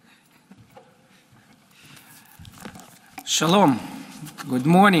Shalom. Good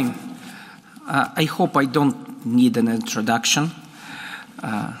morning. I hope I don't need an introduction.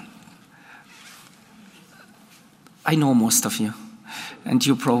 I know most of you, and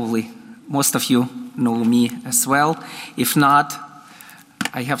most of you know me as well. If not,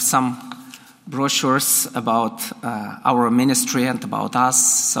 I have some brochures about our ministry and about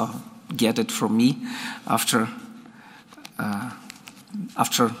us, so get it from me after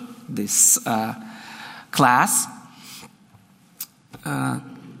this class.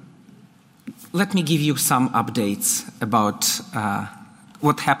 Let me give you some updates about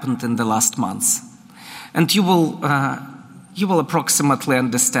what happened in the last months, and you will approximately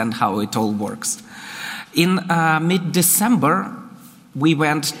understand how it all works. In mid-December, we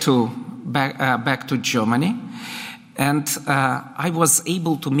went back to Germany, and I was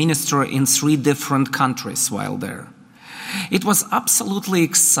able to minister in 3 different countries while there. It was absolutely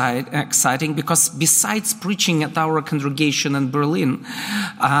exciting because besides preaching at our congregation in Berlin,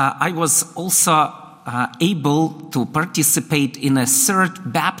 I was also able to participate in a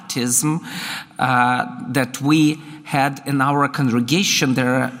third baptism that we had in our congregation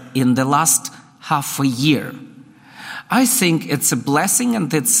there in the last half a year. I think it's a blessing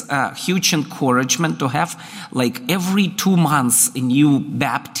and it's a huge encouragement to have like every 2 months a new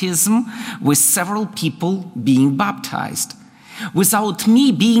baptism with several people being baptized. Without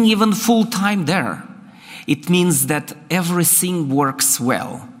me being even full-time there, it means that everything works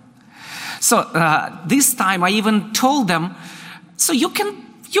well. So this time I even told them, so you can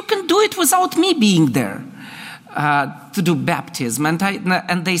do it without me being there to do baptism. And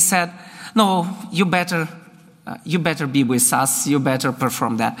they said, no, you better be with us, you better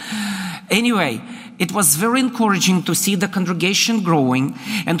perform that. Anyway, it was very encouraging to see the congregation growing,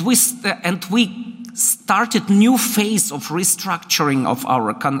 and we started new phase of restructuring of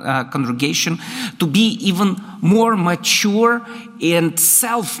our congregation to be even more mature and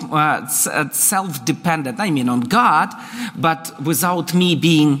self-dependent. I mean on God, but without me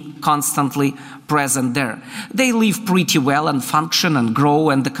being constantly present there. They live pretty well and function and grow,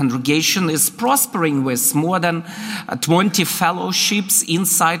 and the congregation is prospering with more than 20 fellowships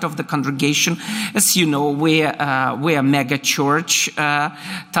inside of the congregation. As you know, we're a mega church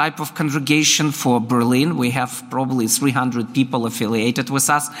type of congregation for Berlin. We have probably 300 people affiliated with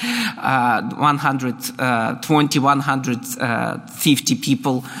us, 150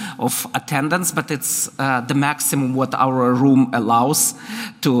 people of attendance, but it's the maximum what our room allows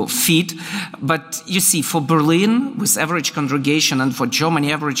to feed. But you see, for Berlin, with average congregation, and for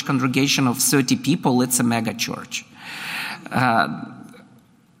Germany, average congregation of 30 people, it's a mega church.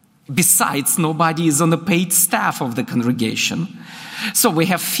 Besides, nobody is on the paid staff of the congregation. So we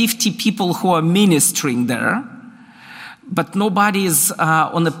have 50 people who are ministering there, but nobody is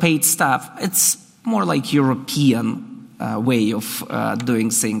on the paid staff. It's more like European way of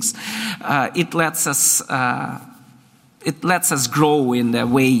doing things. It lets us grow in the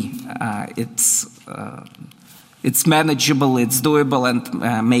way it's manageable, it's doable, and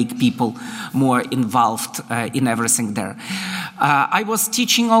make people more involved in everything there. I was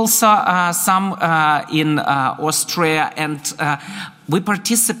teaching also some in Austria, and we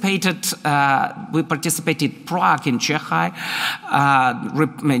participated Prague in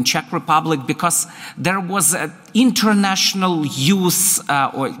Czech Republic, because there was an international youth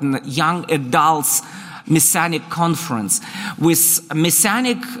or young adults Messianic conference with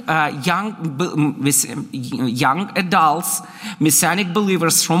Messianic young adults, Messianic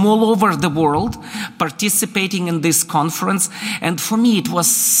believers from all over the world participating in this conference. And for me, it was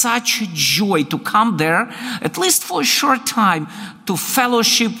such a joy to come there, at least for a short time, to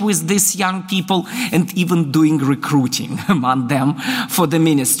fellowship with these young people and even doing recruiting among them for the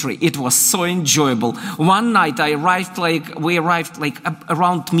ministry. It was so enjoyable. One night we arrived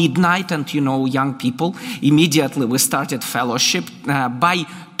around midnight, and young people, immediately we started fellowship. By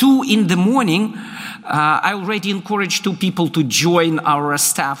 2 a.m, I already encouraged 2 people to join our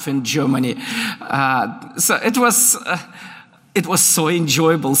staff in Germany. So it was so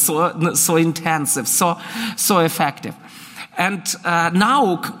enjoyable, so intensive, so effective. And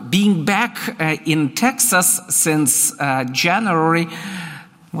now, being back in Texas since January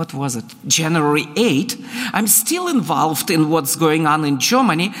 8th, I'm still involved in what's going on in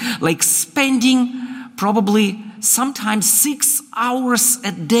Germany, like spending probably sometimes 6 hours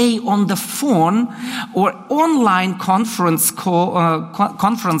a day on the phone or online conference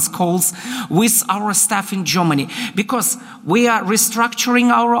calls with our staff in Germany, because we are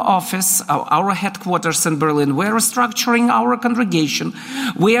restructuring our office, our headquarters in Berlin. We are restructuring our congregation.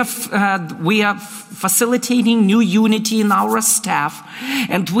 We are facilitating new unity in our staff,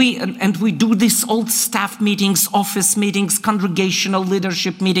 and we do these old staff meetings, office meetings, congregational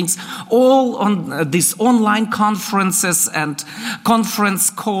leadership meetings, all on these online conferences and conference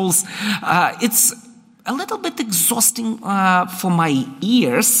calls. It's a little bit exhausting for my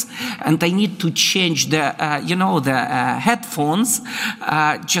ears, and I need to change the headphones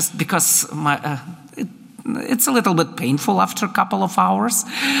just because it's a little bit painful after a couple of hours,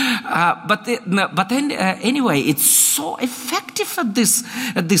 anyway, it's so effective at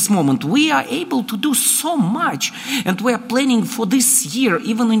this moment. We are able to do so much, and we are planning for this year,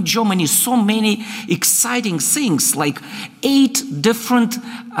 even in Germany, so many exciting things, like 8 different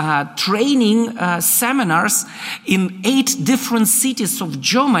training seminars in 8 different cities of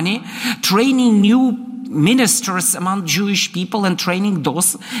Germany, training new ministers among Jewish people and training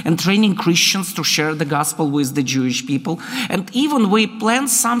Christians to share the gospel with the Jewish people. And even we plan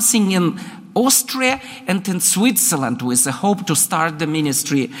something in Austria and in Switzerland with the hope to start the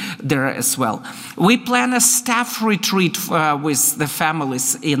ministry there as well. We plan a staff retreat with the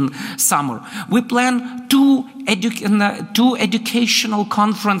families in summer. We plan 2 educational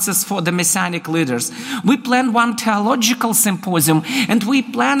conferences for the Messianic leaders. We plan 1 theological symposium, and we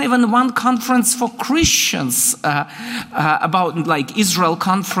plan even 1 conference for Christians about like Israel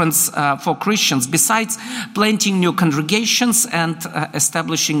conference for Christians, besides planting new congregations and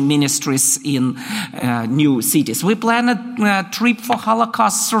establishing ministries in new cities. We plan a trip for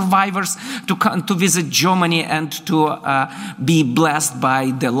Holocaust survivors to visit Germany and to be blessed by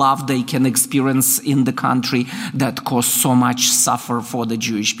the love they can experience in the country that caused so much suffer for the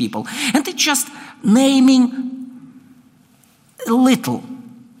Jewish people. And it's just naming a little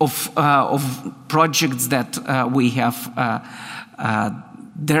of projects that we have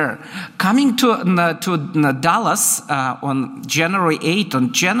there. Coming to Dallas on January 8,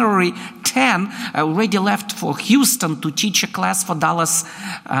 on January 10, I already left for Houston to teach a class for Dallas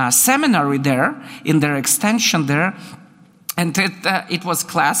seminary there, in their extension there. And it was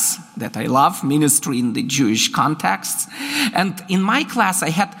class that I love, ministry in the Jewish context. And in my class, I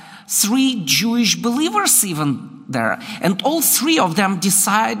had 3 Jewish believers even there. And all 3 of them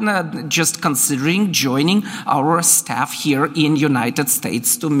decided, just considering joining our staff here in United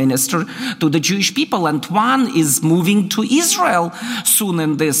States to minister to the Jewish people. And 1 is moving to Israel soon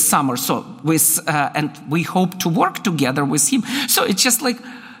in this summer. So and we hope to work together with him. So it's just like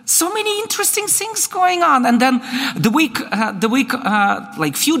so many interesting things going on. And then the week,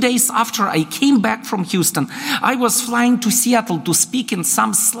 like few days after I came back from Houston, I was flying to Seattle to speak in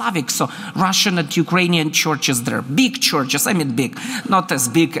some Slavic, so Russian and Ukrainian churches there. Big churches, I mean big, not as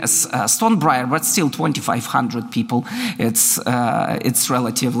big as Stonebriar, but still 2,500 people. It's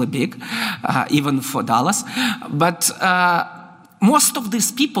relatively big, even for Dallas. But most of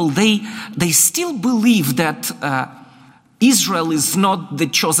these people, they still believe that Israel is not the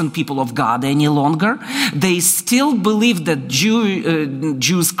chosen people of God any longer. They still believe that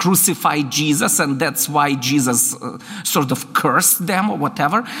Jews crucified Jesus, and that's why Jesus sort of cursed them or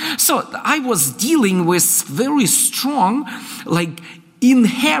whatever. So I was dealing with very strong, like,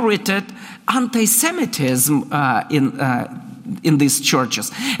 inherited anti-Semitism in these churches.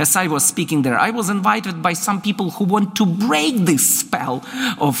 As I was speaking there, I was invited by some people who want to break this spell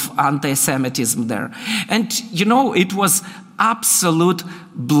of anti-Semitism there. And, it was absolutely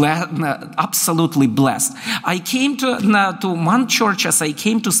blessed. I came to one church. As I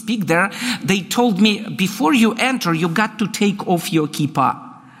came to speak there, they told me, before you enter, you got to take off your kippah.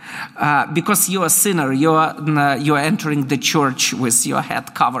 Because you're a sinner, you're entering the church with your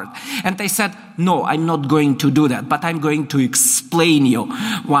head covered. And I said, no, I'm not going to do that, but I'm going to explain you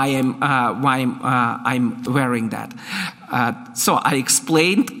why I'm wearing that. So I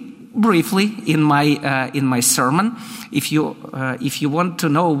explained briefly in my sermon. If you want to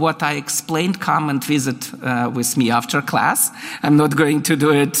know what I explained, come and visit with me after class. I'm not going to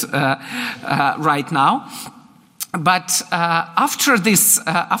do it right now. But after this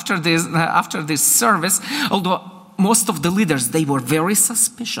service, although most of the leaders, they were very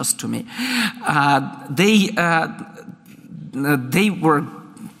suspicious to me. They were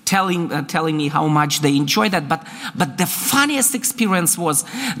telling me how much they enjoyed that. But the funniest experience was,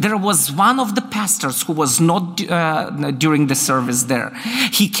 there was one of the pastors who was not during the service there.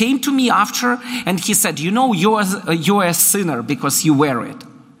 He came to me after and he said, you're a sinner because you wear it.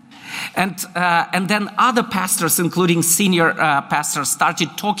 And then other pastors, including senior pastors,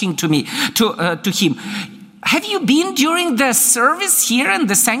 started talking to him. Have you been during the service here in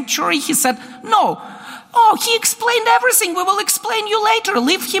the sanctuary? He said, no. Oh, he explained everything. We will explain you later.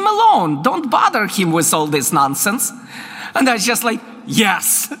 Leave him alone. Don't bother him with all this nonsense. And I was just like,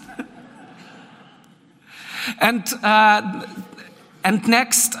 yes. And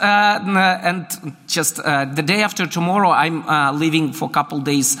next, the day after tomorrow, I'm leaving for a couple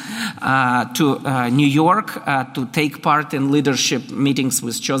days to New York to take part in leadership meetings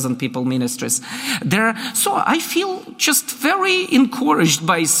with Chosen People Ministries there. So I feel just very encouraged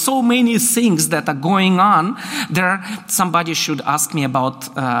by so many things that are going on there. Somebody should ask me about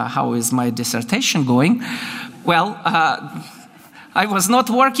how is my dissertation going. Well, I was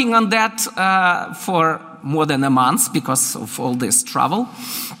not working on that for more than a month because of all this travel.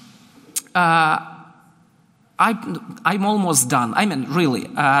 I'm almost done. I mean, really,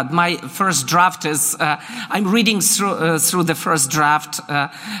 my first draft is. I'm reading through the first draft.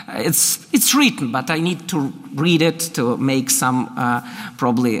 It's written, but I need to read it to make some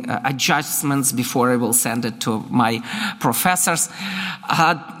probably adjustments before I will send it to my professors.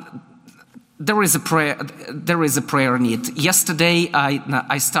 There is a prayer need. Yesterday,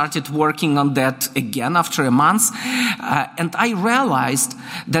 I started working on that again after a month, and I realized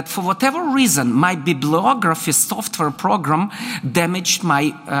that for whatever reason, my bibliography software program damaged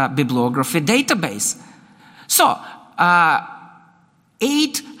my bibliography database. So,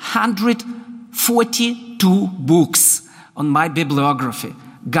 842 books on my bibliography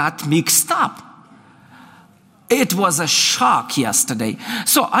got mixed up. It was a shock yesterday.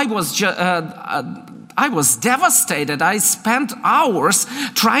 So I was devastated. I spent hours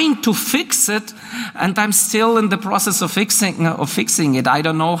trying to fix it, and I'm still in the process of fixing it. I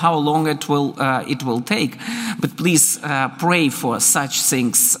don't know how long it will take, but please pray for such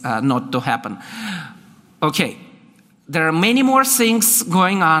things not to happen. Okay. There are many more things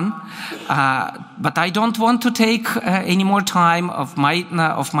going on, but I don't want to take any more time of my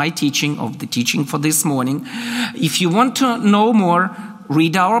teaching, of the teaching for this morning. If you want to know more,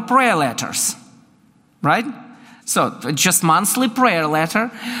 read our prayer letters, right? So just monthly prayer letter,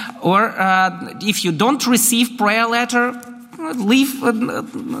 or if you don't receive prayer letter, leave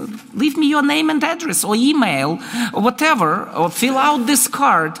me your name and address, or email, or whatever, or fill out this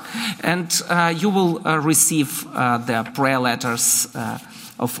card, and you will receive the prayer letters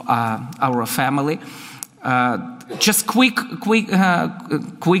of our family. Just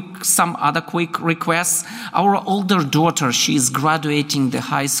some other quick requests. Our older daughter, she is graduating the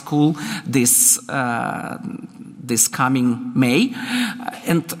high school this coming May,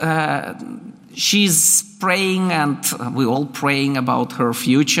 and she's praying, and we're all praying about her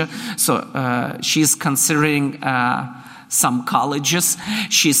future. So she's considering some colleges.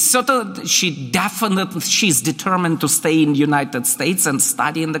 She's determined to stay in the United States and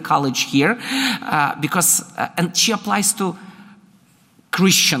study in the college here and she applies to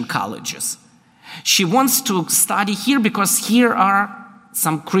Christian colleges. She wants to study here because here are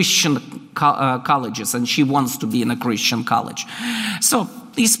some Christian colleges, and she wants to be in a Christian college. So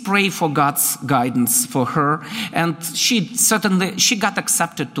please pray for God's guidance for her. And she got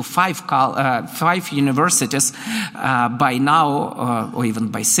accepted to five universities by now, or even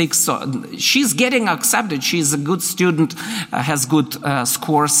by 6. So she's getting accepted. She's a good student, has good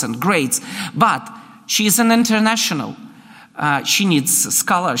scores and grades. But she's an international. She needs a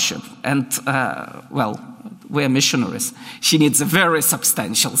scholarship. And, we're missionaries. She needs a very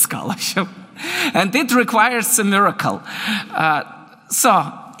substantial scholarship. And it requires a miracle.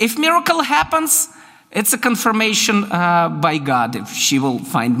 So, if miracle happens, it's a confirmation by God if she will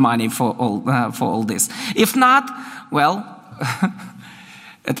find money for all this. If not, well,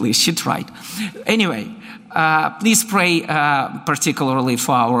 at least she tried. Anyway, please pray particularly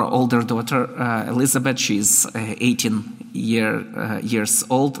for our older daughter, Elizabeth. She's 18 years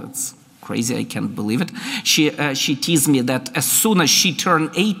old. It's crazy, I can't believe it. She teased me that as soon as she turned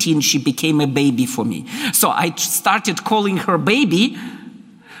 18, she became a baby for me. So I started calling her baby,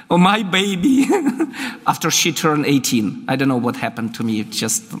 or my baby, after she turned 18. I don't know what happened to me. It's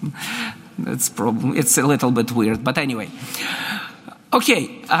a little bit weird, but anyway.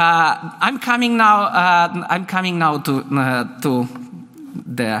 Okay, I'm coming now to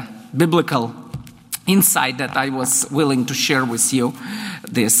the biblical insight that I was willing to share with you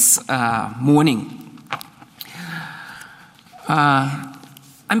this morning.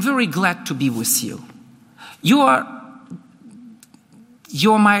 I'm very glad to be with you. You're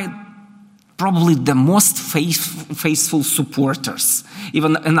my probably the most faithful supporters,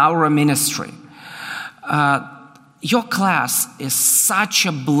 even in our ministry. your class is such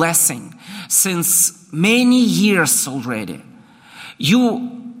a blessing since many years already.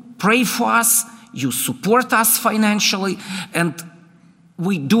 You pray for us, you support us financially, and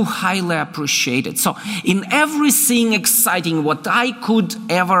we do highly appreciate it. So in everything exciting what I could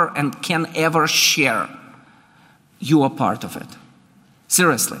ever and can ever share, you are part of it.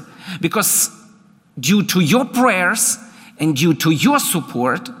 Seriously. Because due to your prayers and due to your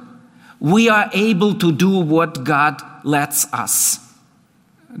support, we are able to do what God lets us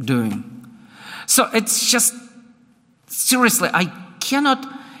doing. So it's just, seriously, I cannot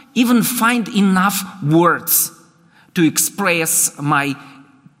even find enough words to express my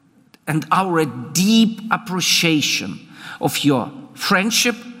and our deep appreciation of your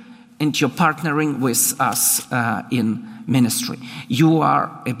friendship and your partnering with us in ministry. You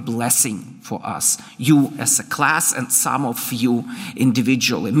are a blessing for us. You as a class and some of you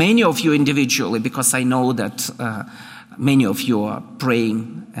individually. Many of you individually, because I know that many of you are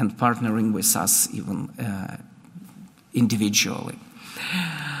praying and partnering with us even individually.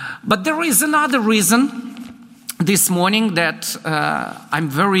 But there is another reason this morning that I'm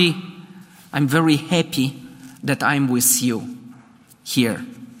very happy that I'm with you here.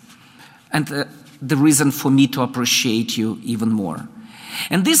 And the reason for me to appreciate you even more.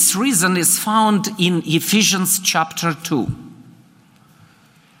 And this reason is found in Ephesians chapter 2.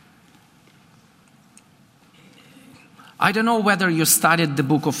 I don't know whether you studied the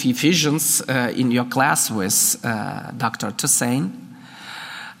book of Ephesians in your class with Dr. Toussaint,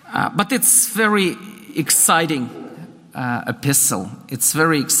 but it's very exciting epistle. It's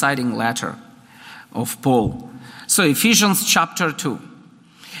very exciting letter of Paul. So Ephesians chapter 2.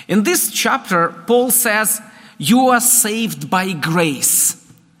 In this chapter, Paul says, you are saved by grace,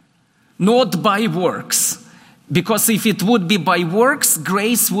 not by works. Because if it would be by works,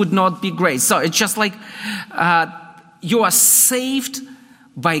 grace would not be grace. So it's just like you are saved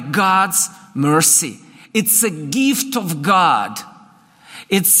by God's mercy. It's a gift of God.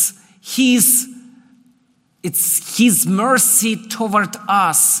 It's His mercy toward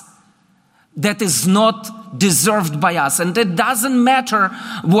us that is not deserved by us. And it doesn't matter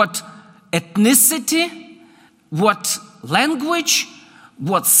what ethnicity, what language,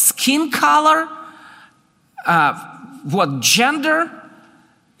 what skin color, what gender,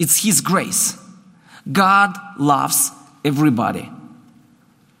 it's His grace. God loves everybody.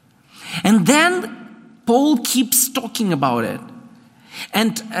 And then Paul keeps talking about it.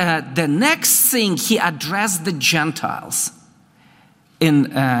 And the next thing, he addressed the Gentiles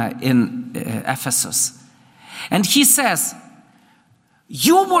in Ephesus. And he says,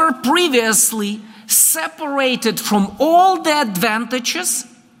 you were previously separated from all the advantages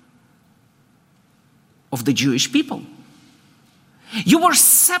of the Jewish people. You were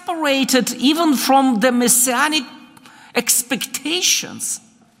separated even from the messianic expectations.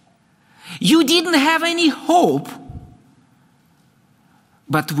 You didn't have any hope.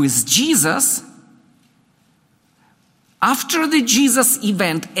 But with Jesus, after the Jesus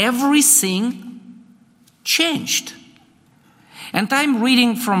event, everything changed. And I'm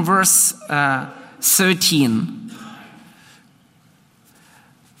reading from verse 13.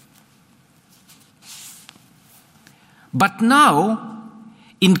 But now,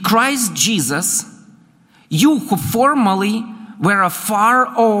 in Christ Jesus, you who formerly were afar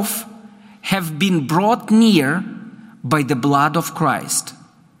off have been brought near by the blood of Christ.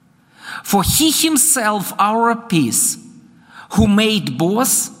 For He Himself, our peace, who made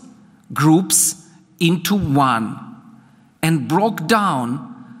both groups into one and broke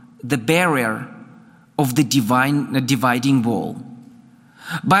down the barrier of the dividing wall,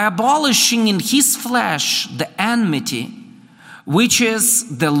 by abolishing in His flesh the enmity, which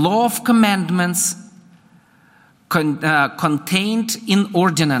is the law of commandments contained in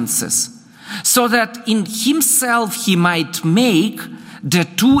ordinances, so that in Himself He might make the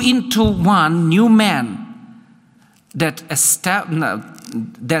two into one new man, thus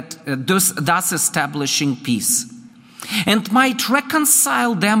establishing peace, and might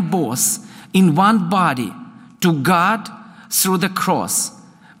reconcile them both in one body to God through the cross,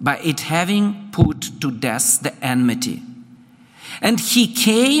 by it having put to death the enmity. And He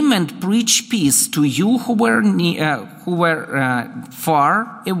came and preached peace to you who were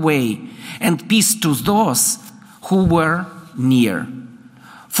far away, and peace to those who were near.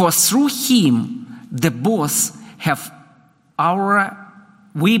 For through Him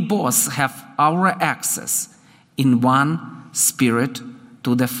we both have our access in one Spirit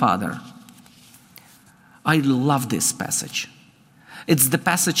to the Father. I love this passage. It's the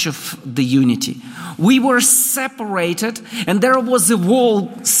passage of the unity. We were separated, and there was a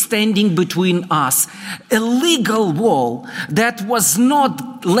wall standing between us, a legal wall that was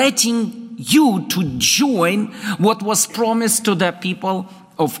not letting you to join what was promised to the people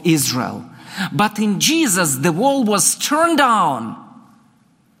of Israel. But in Jesus, the wall was turned down,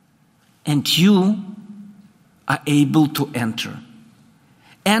 and you are able to enter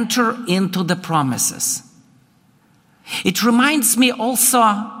into the promises. It reminds me also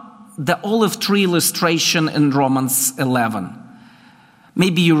the olive tree illustration in Romans 11.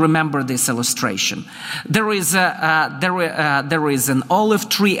 Maybe you remember this illustration. There is an olive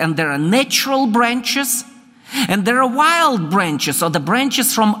tree, and there are natural branches, and there are wild branches, or the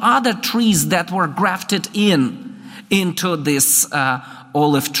branches from other trees that were grafted into this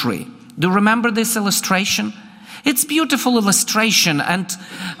olive tree. Do you remember this illustration? It's a beautiful illustration, and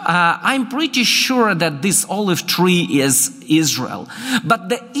I'm pretty sure that this olive tree is Israel. But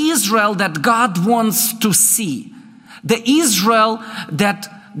the Israel that God wants to see, the Israel that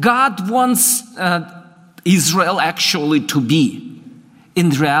God wants Israel actually to be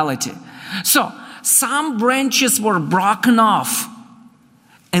in reality. So, some branches were broken off,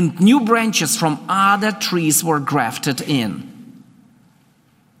 and new branches from other trees were grafted in.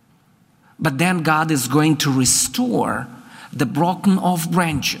 But then God is going to restore the broken off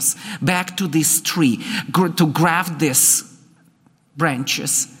branches back to this tree, to graft these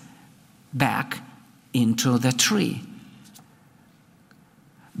branches back into the tree.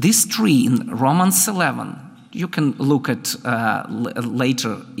 This tree in Romans 11, you can look at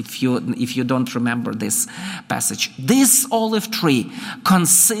later if you don't remember this passage. This olive tree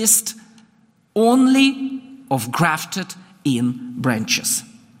consists only of grafted in branches.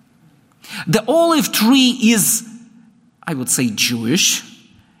 The olive tree is, I would say, Jewish.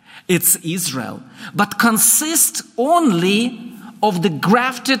 It's Israel, but consists only of the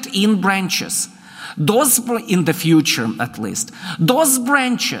grafted in branches. Those, in the future at least, those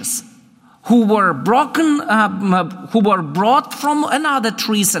branches who were broken, who were brought from another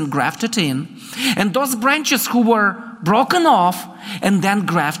trees and grafted in, and those branches who were broken off and then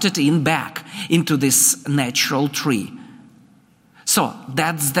grafted in back into this natural tree. So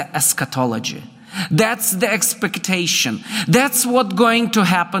that's the eschatology. That's the expectation. That's what's going to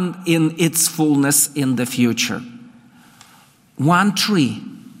happen in its fullness in the future. One tree,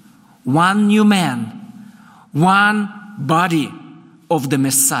 one new man, one body of the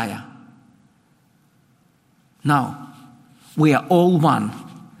Messiah. Now, we are all one,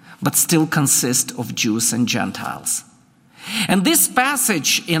 but still consist of Jews and Gentiles. And this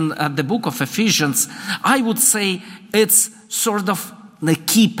passage in the book of Ephesians, I would say it's sort of the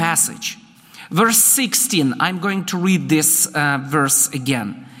key passage. Verse 16, I'm going to read this verse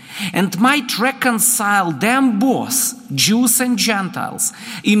again. And might reconcile them both, Jews and Gentiles,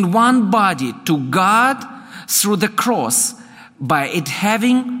 in one body to God through the cross, by it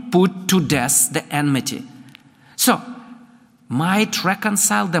having put to death the enmity. So, might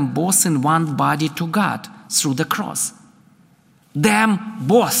reconcile them both in one body to God through the cross. Them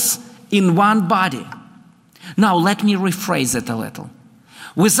both in one body. Now let me rephrase it a little.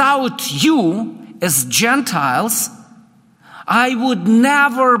 Without you as Gentiles, I would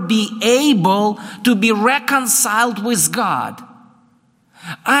never be able to be reconciled with God.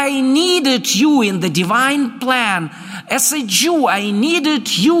 I needed you in the divine plan. As a Jew, I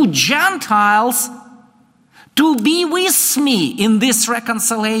needed you Gentiles to be with me in this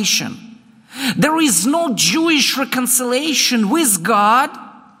reconciliation. There is no Jewish reconciliation with God,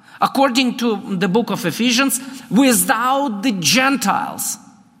 according to the book of Ephesians, without the Gentiles.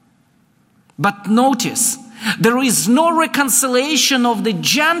 But notice, there is no reconciliation of the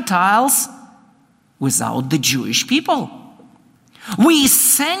Gentiles without the Jewish people. We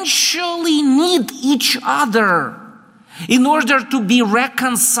essentially need each other in order to be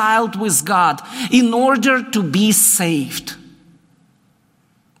reconciled with God, in order to be saved.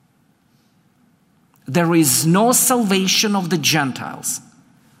 There is no salvation of the Gentiles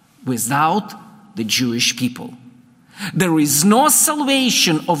without the Jewish people. There is no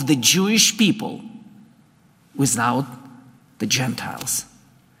salvation of the Jewish people without the Gentiles.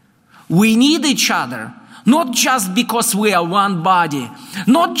 We need each other, not just because we are one body,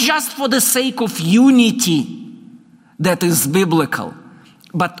 not just for the sake of unity that is biblical,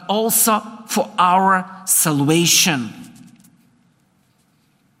 but also for our salvation.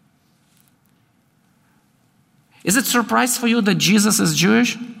 Is it a surprise for you that Jesus is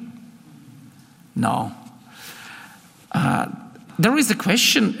Jewish? No. There is a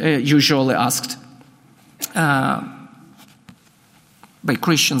question usually asked by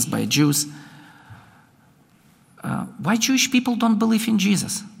Christians, by Jews. why Jewish people don't believe in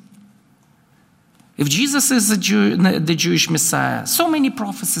Jesus? If Jesus is the Jewish Messiah, so many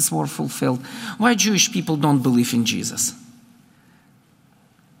prophecies were fulfilled, why Jewish people don't believe in Jesus?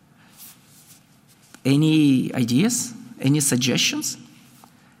 Any ideas? Any suggestions?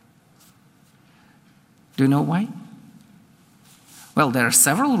 Do you know why? Well, there are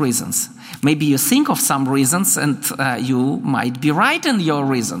several reasons. Maybe you think of some reasons and you might be right in your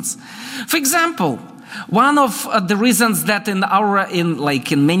reasons. For example, one of the reasons that in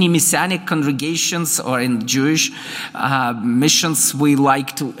many Messianic congregations or in Jewish missions we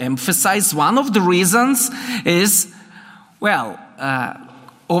like to emphasize, one of the reasons is,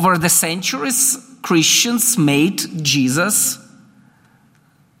 over the centuries, Christians made Jesus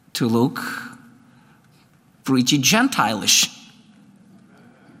to look pretty Gentile-ish.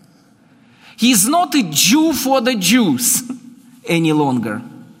 He's not a Jew for the Jews any longer.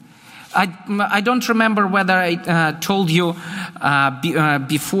 I don't remember whether I told you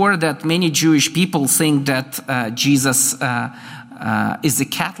before that many Jewish people think that Jesus is a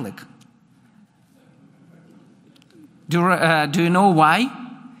Catholic. Do you know why?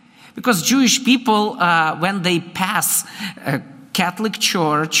 Because Jewish people, when they pass a Catholic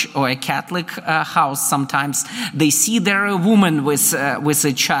church or a Catholic house, sometimes they see there a woman with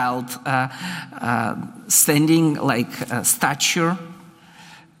a child standing like a statue.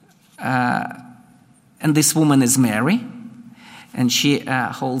 And this woman is Mary, and she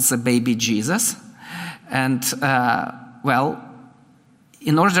holds a baby Jesus. And,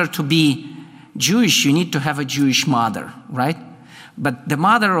 in order to be Jewish, you need to have a Jewish mother, right? But the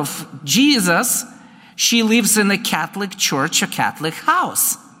mother of Jesus, she lives in a Catholic church, a Catholic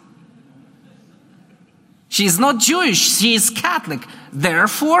house. She is not Jewish, she is Catholic.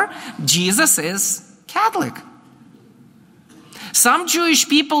 Therefore, Jesus is Catholic. Some Jewish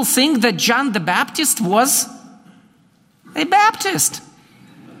people think that John the Baptist was a Baptist.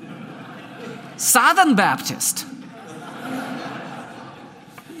 Southern Baptist.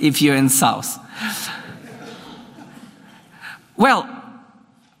 If you're in South. Well,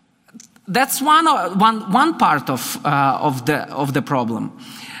 that's one part of the problem.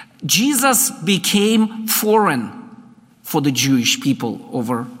 Jesus became foreign for the Jewish people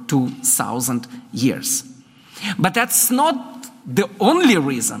over 2,000 years. But that's not the only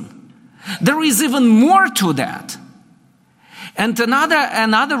reason. There is even more to that. And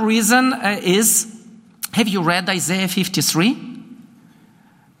another reason is, have you read Isaiah 53?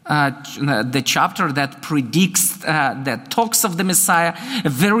 The chapter that predicts, that talks of the Messiah, a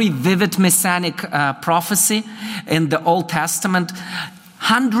very vivid messianic prophecy in the Old Testament,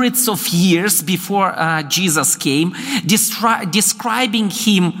 hundreds of years before Jesus came, describing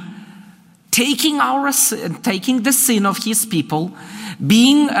him taking the sin of his people,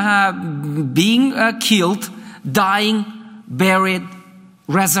 being killed, dying, buried,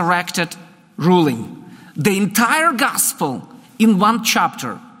 resurrected, ruling. The entire gospel in one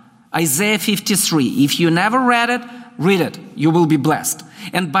chapter, Isaiah 53. If you never read it, read it. You will be blessed.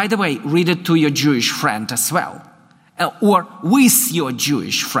 And by the way, read it to your Jewish friend as well. Or with your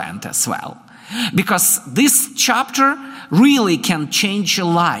Jewish friend as well. Because this chapter really can change your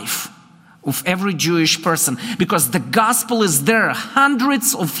life of every Jewish person. Because the gospel is there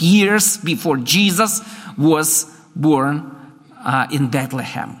hundreds of years before Jesus was born in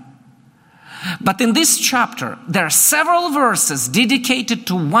Bethlehem. But in this chapter, there are several verses dedicated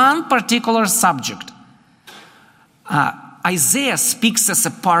to one particular subject. Isaiah speaks as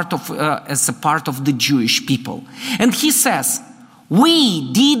a part of the Jewish people. And he says,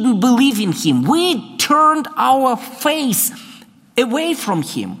 we didn't believe in him. We turned our face away from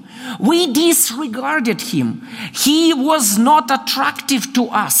him. We disregarded him. He was not attractive to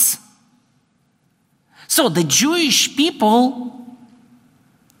us. So the Jewish people,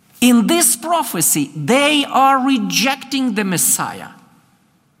 in this prophecy, they are rejecting the Messiah.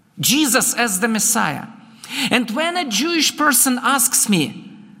 Jesus as the Messiah. And when a Jewish person asks me,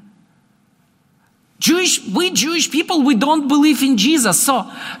 we Jewish people, we don't believe in Jesus. So,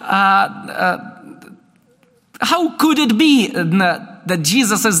 how could it be that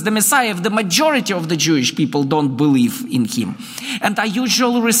Jesus is the Messiah if the majority of the Jewish people don't believe in him? And I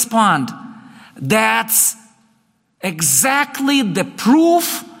usually respond, that's exactly the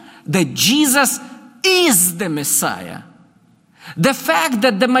proof that Jesus is the Messiah. The fact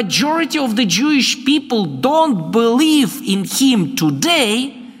that the majority of the Jewish people don't believe in him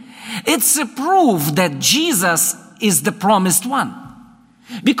today, it's a proof that Jesus is the promised one.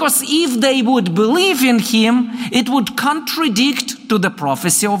 Because if they would believe in him, it would contradict to the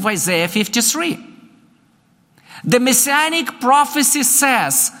prophecy of Isaiah 53. The Messianic prophecy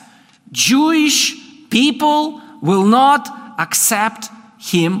says, Jewish people will not accept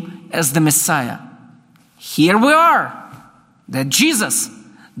him as the Messiah. Here we are. That Jesus,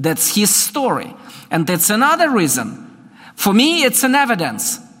 that's his story. And that's another reason. For me, it's an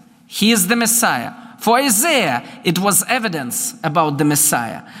evidence. He is the Messiah. For Isaiah, it was evidence about the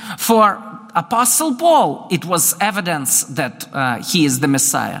Messiah. For Apostle Paul, it was evidence that he is the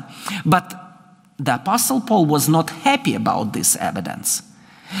Messiah. But the Apostle Paul was not happy about this evidence.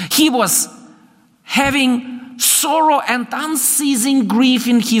 He was having sorrow and unceasing grief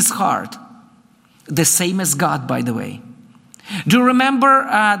in his heart. The same as God, by the way. Do you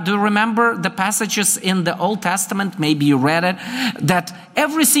remember the passages in the Old Testament? Maybe you read it. That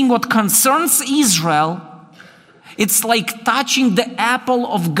everything what concerns Israel, it's like touching the apple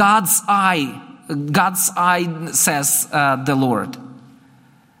of God's eye. God's eye, says the Lord.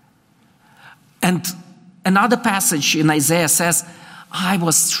 And another passage in Isaiah says, I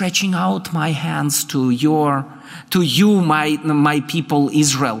was stretching out my hands to you, my people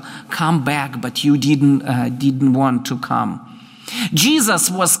Israel. Come back, but you didn't want to come.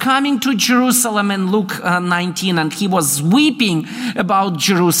 Jesus was coming to Jerusalem in Luke 19, and he was weeping about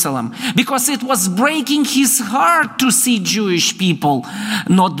Jerusalem because it was breaking his heart to see Jewish people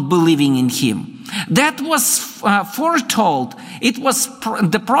not believing in him. That was foretold. It was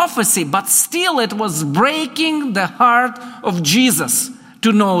the prophecy, but still it was breaking the heart of Jesus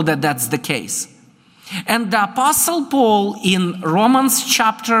to know that that's the case. And the Apostle Paul in Romans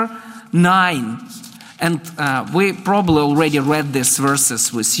chapter 9, and we probably already read these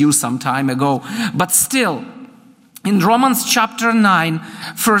verses with you some time ago, but still, in Romans chapter 9,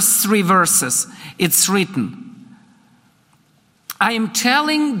 first 3 verses, it's written, I am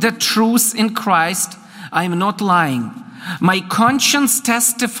telling the truth in Christ, I am not lying. My conscience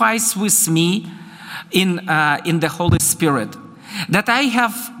testifies with me in the Holy Spirit that I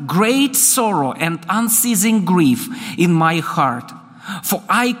have great sorrow and unceasing grief in my heart. For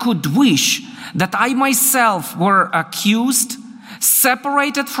I could wish that I myself were accused,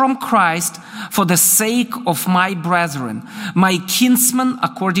 separated from Christ for the sake of my brethren, my kinsmen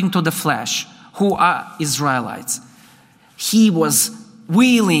according to the flesh, who are Israelites. He was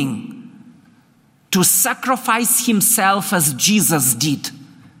willing to sacrifice himself as Jesus did.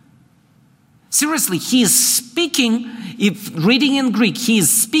 Seriously, he is speaking, if reading in Greek, he is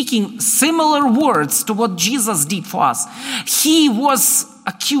speaking similar words to what Jesus did for us. He was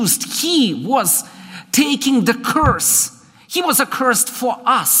accused. He was taking the curse. He was accursed for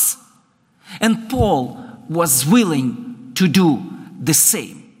us. And Paul was willing to do the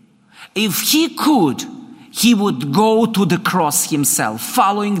same. If he could, he would go to the cross himself,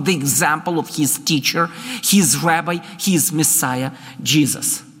 following the example of his teacher, his rabbi, his Messiah,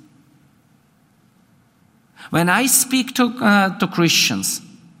 Jesus. When I speak to Christians,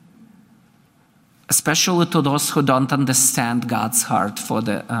 especially to those who don't understand God's heart for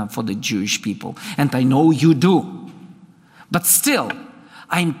the Jewish people, and I know you do, but still,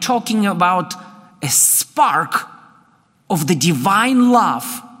 I'm talking about a spark of the divine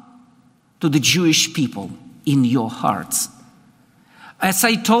love to the Jewish people in your hearts. As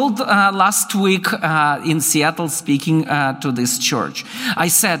I told last week in Seattle, speaking to this church, I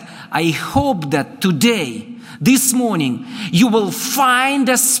said, I hope that today, this morning, you will find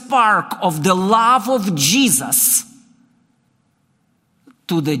a spark of the love of Jesus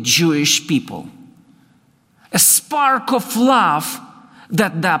to the Jewish people. A spark of love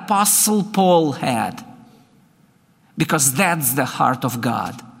that the Apostle Paul had. Because that's the heart of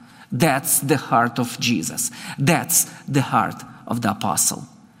God. That's the heart of Jesus. That's the heart of the Apostle.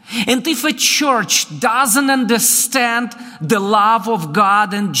 And if a church doesn't understand the love of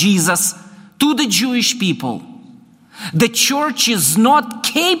God and Jesus to the Jewish people, the church is not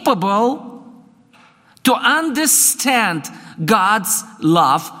capable to understand God's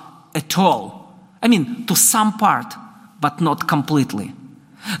love at all. I mean, to some part, but not completely.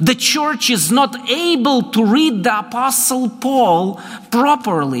 The church is not able to read the Apostle Paul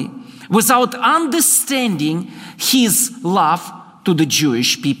properly without understanding his love to the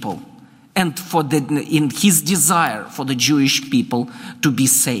Jewish people and in his desire for the Jewish people to be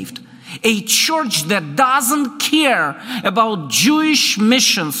saved. A church that doesn't care about Jewish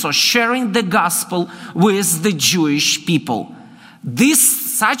missions or sharing the gospel with the Jewish people.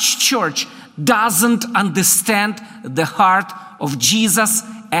 Such church doesn't understand the heart of Jesus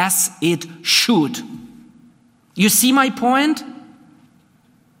as it should. You see my point?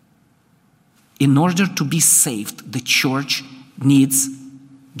 In order to be saved, the church needs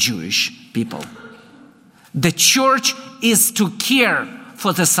Jewish people. The church is to care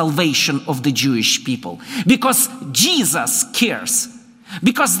for the salvation of the Jewish people. Because Jesus cares.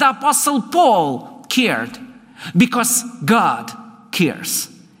 Because the Apostle Paul cared. Because God cares.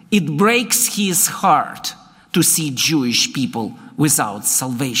 It breaks his heart to see Jewish people without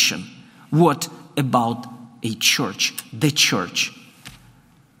salvation. What about a church, the church?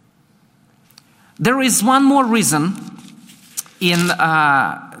 There is one more reason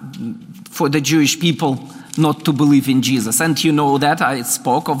for the Jewish people not to believe in Jesus. And you know that I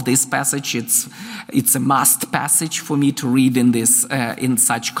spoke of this passage. It's a must passage for me to read in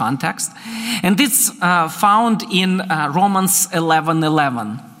such context. And it's found in Romans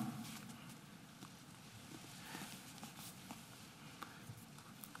 11:11.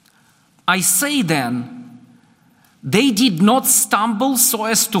 I say then, they did not stumble so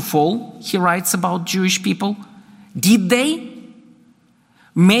as to fall, he writes about Jewish people. Did they?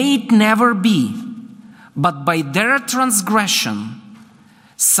 May it never be. But by their transgression,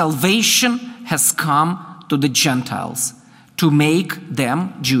 salvation has come to the Gentiles to make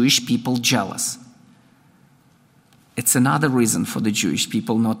them, Jewish people, jealous. It's another reason for the Jewish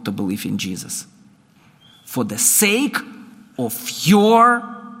people not to believe in Jesus. For the sake of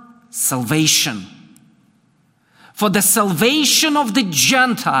your salvation. For the salvation of the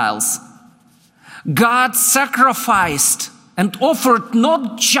Gentiles, God sacrificed and offered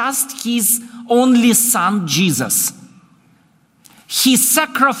not just his only son, Jesus. He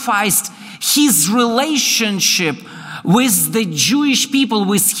sacrificed his relationship with the Jewish people,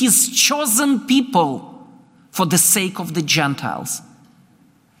 with his chosen people, for the sake of the Gentiles.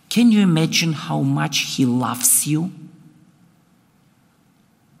 Can you imagine how much he loves you?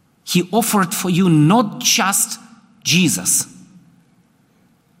 He offered for you not just Jesus,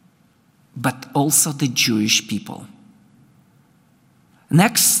 but also the Jewish people.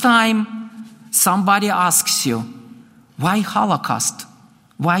 Next time somebody asks you, why Holocaust?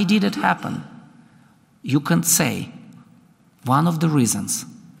 Why did it happen? You can say, one of the reasons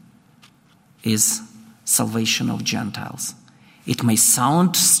is salvation of Gentiles. It may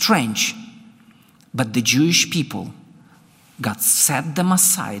sound strange, but the Jewish people, God set them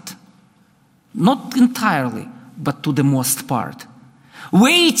aside, not entirely, but to the most part,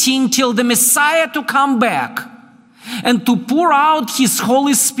 waiting till the Messiah to come back and to pour out his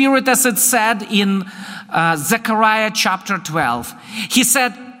Holy Spirit, as it said in Zechariah chapter 12. He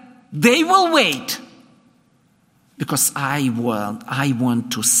said, they will wait because I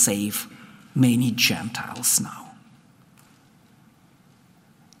want to save many Gentiles now.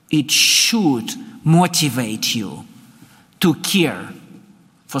 It should motivate you to care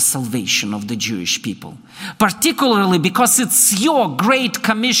for salvation of the Jewish people, particularly because it's your great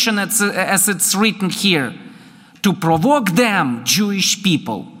commission, as it's written here, to provoke them, Jewish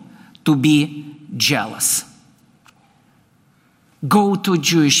people, to be jealous. Go to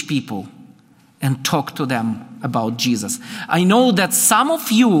Jewish people and talk to them about Jesus. I know that some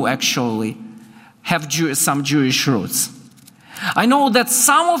of you actually have some Jewish roots. I know that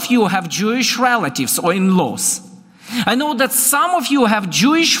some of you have Jewish relatives or in-laws. I know that some of you have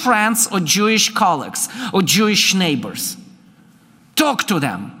Jewish friends or Jewish colleagues or Jewish neighbors. Talk to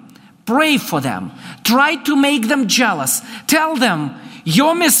them. Pray for them. Try to make them jealous. Tell them,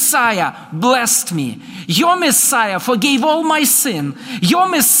 your Messiah blessed me. Your Messiah forgave all my sin. Your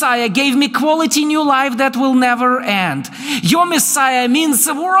Messiah gave me quality new life that will never end. Your Messiah means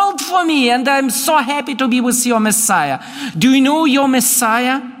the world for me, and I'm so happy to be with your Messiah. Do you know your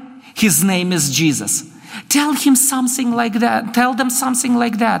Messiah? His name is Jesus. Tell him something like that. Tell them something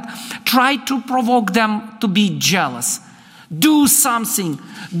like that. Try to provoke them to be jealous. Do something.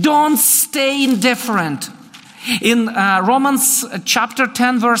 Don't stay indifferent. In Romans chapter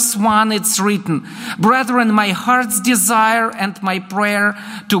 10 verse 1 it's written, brethren, my heart's desire and my prayer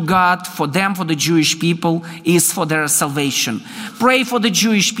to God for them, for the Jewish people, is for their salvation. Pray for the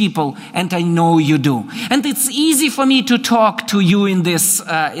Jewish people, and I know you do. And it's easy for me to talk to you in this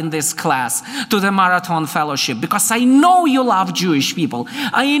class, to the Marathon Fellowship, because I know you love Jewish people.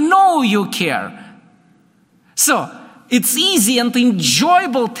 I know you care. So it's easy and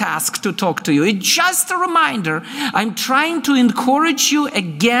enjoyable task to talk to you. It's just a reminder. I'm trying to encourage you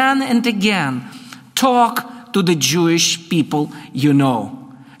again and again. Talk to the Jewish people you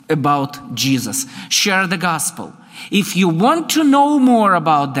know about Jesus. Share the gospel. If you want to know more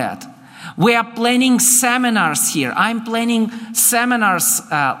about that, we are planning seminars here. I'm planning seminars,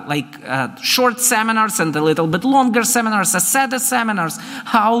 short seminars and a little bit longer seminars, a set of seminars,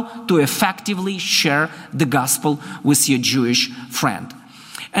 how to effectively share the gospel with your Jewish friend.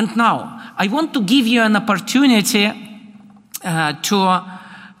 And now, I want to give you an opportunity to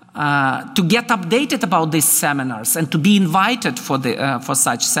to get updated about these seminars and to be invited for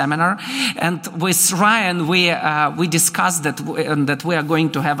such seminar. And with Ryan, we discussed that we are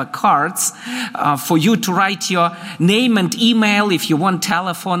going to have cards for you to write your name and email if you want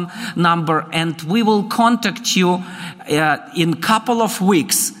telephone number, and we will contact you in a couple of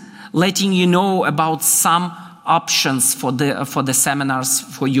weeks, letting you know about some options for the seminars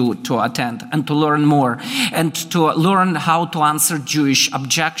for you to attend and to learn more and to learn how to answer Jewish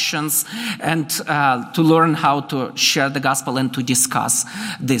objections and to learn how to share the gospel and to discuss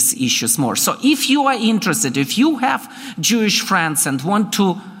these issues more. So if you are interested, if you have Jewish friends and want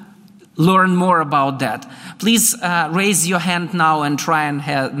to learn more about that, please raise your hand now, and Ryan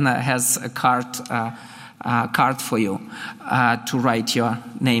has a card for you to write your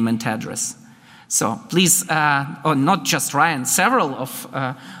name and address. So please, or not just Ryan, several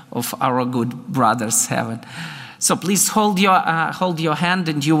of our good brothers have it. So please hold your hand,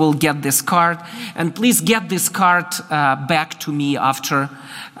 and you will get this card. And please get this card back to me after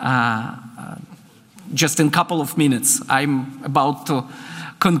just in a couple of minutes. I'm about to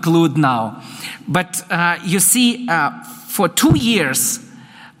conclude now. But you see, for 2 years,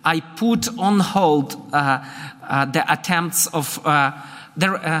 I put on hold the attempts of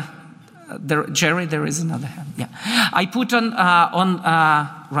Jerry, there is another hand. Yeah, I put on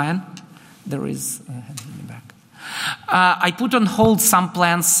Ryan. There is a hand in the back. I put on hold some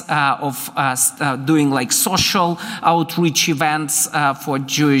plans of doing like social outreach events for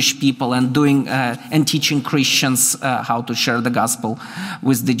Jewish people and doing and teaching Christians how to share the gospel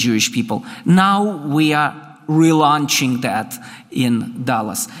with the Jewish people. Now we are relaunching that in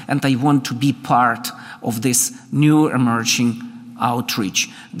Dallas, and I want to be part of this new emerging outreach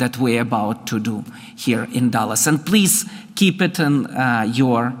that we're about to do here in Dallas. And please keep it in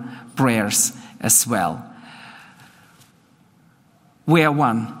your prayers as well. We are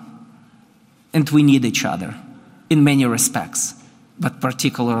one, and we need each other in many respects, but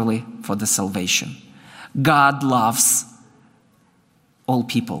particularly for the salvation. God loves all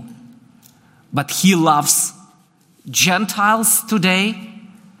people, but He loves Gentiles today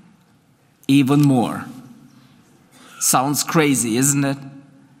even more. Sounds crazy, isn't it?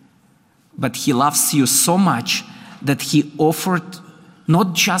 But He loves you so much that He offered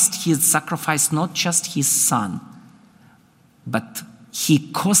not just His sacrifice, not just His Son, but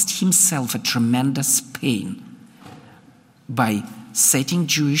He caused Himself a tremendous pain by setting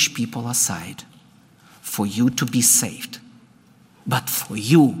Jewish people aside for you to be saved, but for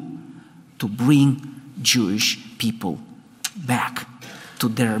you to bring Jewish people back to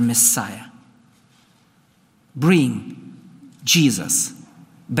their Messiah. Bring Jesus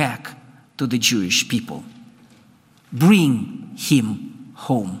back to the Jewish people. Bring Him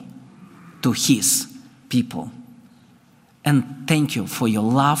home to His people. And thank you for your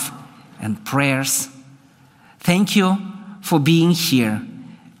love and prayers. Thank you for being here.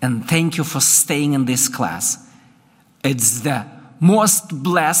 And thank you for staying in this class. It's the most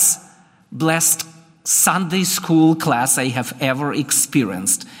blessed Sunday school class I have ever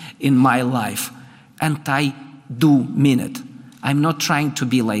experienced in my life. And I do mean it. I'm not trying to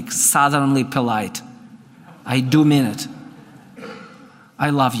be like southernly polite. I do mean it. I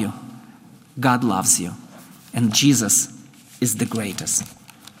love you. God loves you. And Jesus is the greatest.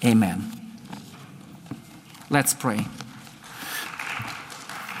 Amen. Let's pray.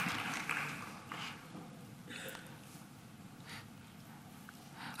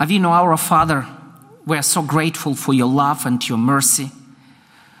 Avinu, our Father, we are so grateful for your love and your mercy.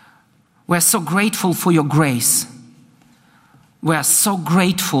 We are so grateful for your grace. We are so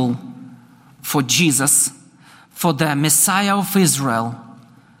grateful for Jesus, for the Messiah of Israel,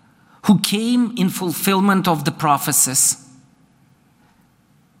 who came in fulfillment of the prophecies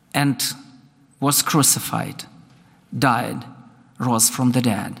and was crucified, died, rose from the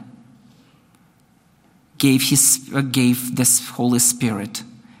dead, gave this Holy Spirit,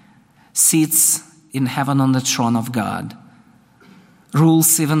 sits in heaven on the throne of God,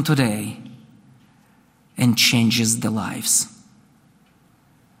 rules even today, and changes the lives.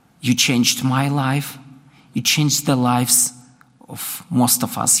 You changed my life. You changed the lives of most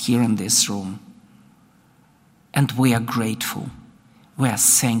of us here in this room. And we are grateful. We are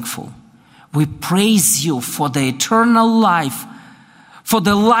thankful. We praise you for the eternal life, for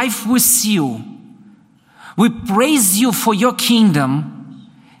the life with you. We praise you for your kingdom.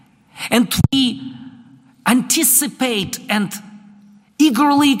 And we anticipate and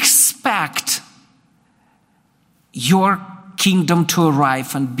eagerly expect your kingdom to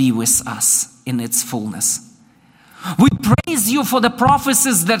arrive and be with us in its fullness. We praise you for the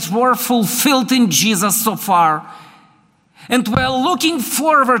prophecies that were fulfilled in Jesus so far. And we're looking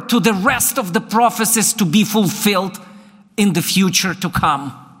forward to the rest of the prophecies to be fulfilled in the future to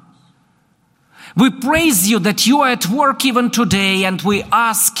come. We praise you that you are at work even today, and we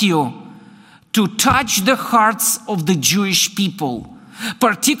ask you to touch the hearts of the Jewish people,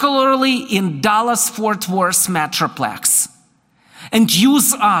 particularly in Dallas-Fort Worth Metroplex, and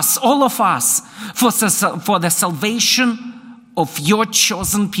use us, all of us, for the salvation of your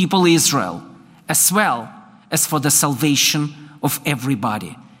chosen people Israel, as well as for the salvation of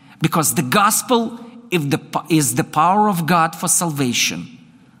everybody. Because the gospel is the power of God for salvation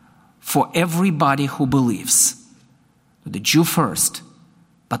for everybody who believes, the Jew first,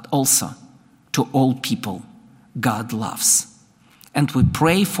 but also to all people God loves. And we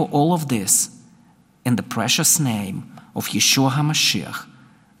pray for all of this in the precious name of Yeshua HaMashiach,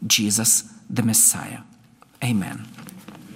 Jesus the Messiah. Amen.